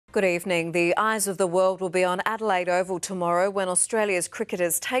Good evening. The eyes of the world will be on Adelaide Oval tomorrow when Australia's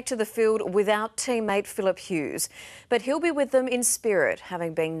cricketers take to the field without teammate Phillip Hughes. But he'll be with them in spirit,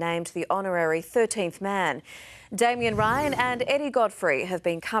 having been named the honorary 13th man. Damien Ryan and Eddie Godfrey have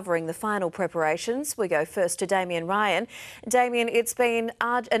been covering the final preparations. We go first to Damien Ryan. Damien, it's been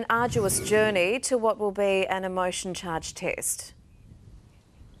an arduous journey to what will be an emotion-charged test.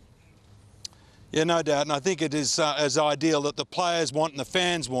 Yeah, no doubt, and I think it is as ideal that the players want and the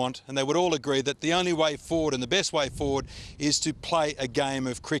fans want, and they would all agree that the only way forward and the best way forward is to play a game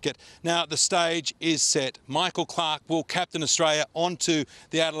of cricket. Now, the stage is set. Michael Clarke will captain Australia onto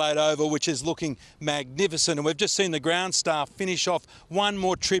the Adelaide Oval, which is looking magnificent, and we've just seen the ground staff finish off one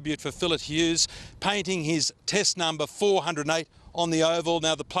more tribute for Phillip Hughes, painting his test number 408 on the Oval.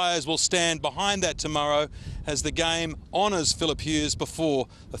 Now the players will stand behind that tomorrow as the game honours Phillip Hughes before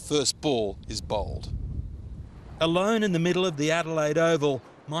the first ball is bowled. Alone in the middle of the Adelaide Oval,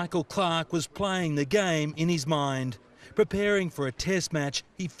 Michael Clarke was playing the game in his mind, preparing for a test match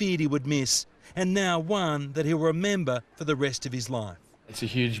he feared he would miss, and now one that he'll remember for the rest of his life. It's a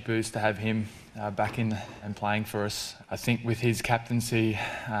huge boost to have him back in and playing for us. I think with his captaincy,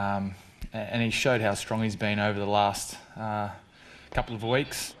 and he showed how strong he's been over the last couple of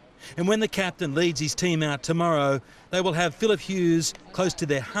weeks. And when the captain leads his team out tomorrow, they will have Phillip Hughes close to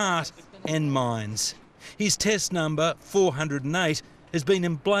their heart and minds. His test number, 408, has been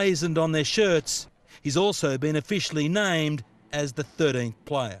emblazoned on their shirts. He's also been officially named as the 13th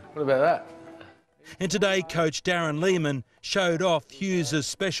player. What about that? And today, coach Darren Lehman showed off Hughes'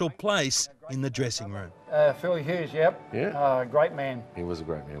 special place in the dressing room. Phil Hughes, yep. Yeah. Great man. He was a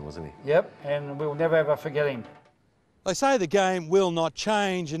great man, wasn't he? Yep, and we'll never ever forget him. They say the game will not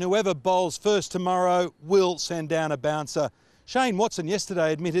change, and whoever bowls first tomorrow will send down a bouncer. Shane Watson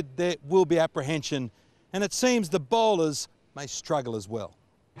yesterday admitted there will be apprehension, and it seems the bowlers may struggle as well.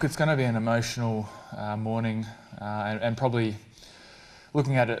 It's going to be an emotional morning, and probably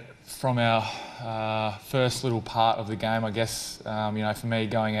looking at it from our first little part of the game, I guess, for me,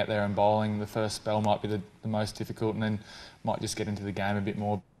 going out there and bowling the first spell might be the most difficult, and then might just get into the game a bit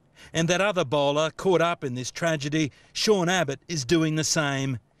more. And that other bowler caught up in this tragedy, Sean Abbott, is doing the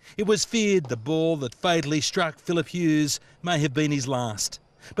same. It was feared the ball that fatally struck Phillip Hughes may have been his last.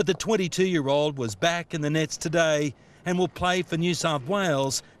 But the 22-year-old was back in the nets today and will play for New South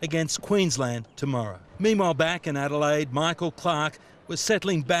Wales against Queensland tomorrow. Meanwhile, back in Adelaide, Michael Clarke was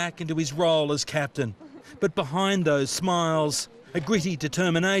settling back into his role as captain. But behind those smiles, a gritty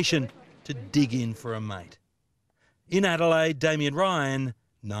determination to dig in for a mate. In Adelaide, Damien Ryan,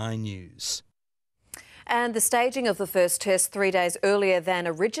 9 News. And the staging of the first test 3 days earlier than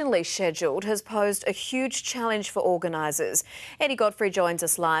originally scheduled has posed a huge challenge for organisers. Eddie Godfrey joins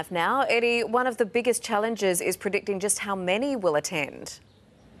us live now. Eddie, one of the biggest challenges is predicting just how many will attend.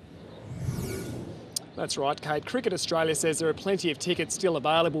 That's right, Kate. Cricket Australia says there are plenty of tickets still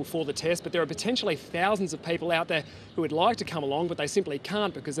available for the test, but there are potentially thousands of people out there who would like to come along, but they simply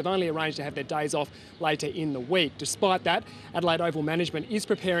can't because they've only arranged to have their days off later in the week. Despite that, Adelaide Oval management is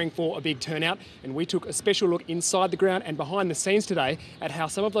preparing for a big turnout, and we took a special look inside the ground and behind the scenes today at how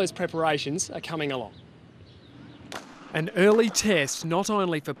some of those preparations are coming along. An early test not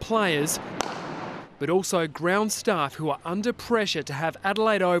only for players, but also ground staff who are under pressure to have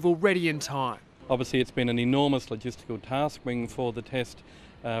Adelaide Oval ready in time. Obviously, it's been an enormous logistical task bringing forward the test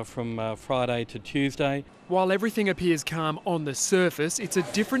from Friday to Tuesday. While everything appears calm on the surface, it's a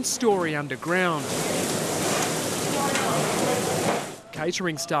different story underground.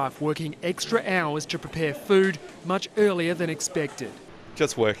 Catering staff working extra hours to prepare food much earlier than expected.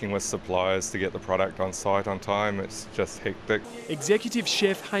 Just working with suppliers to get the product on site on time, it's just hectic. Executive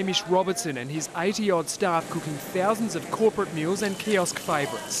Chef Hamish Robertson and his 80-odd staff cooking thousands of corporate meals and kiosk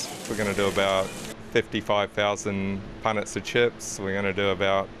favourites. We're going to do about 55,000 punnets of chips. We're going to do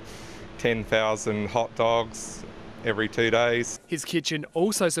about 10,000 hot dogs every 2 days. His kitchen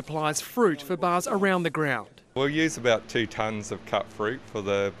also supplies fruit for bars around the ground. We'll use about 2 tonnes of cut fruit for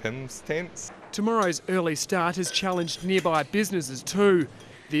the PIMS tents. Tomorrow's early start has challenged nearby businesses too.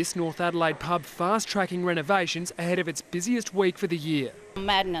 This North Adelaide pub fast-tracking renovations ahead of its busiest week for the year.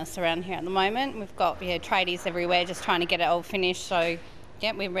 Madness around here at the moment. We've got tradies everywhere just trying to get it all finished, so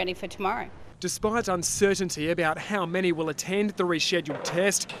yeah, we're ready for tomorrow. Despite uncertainty about how many will attend the rescheduled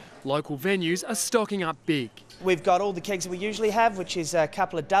test, local venues are stocking up big. We've got all the kegs that we usually have, which is a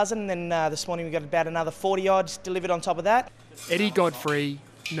couple of dozen, and then this morning we got about another 40 odd delivered on top of that. Eddie Godfrey,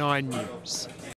 9 News.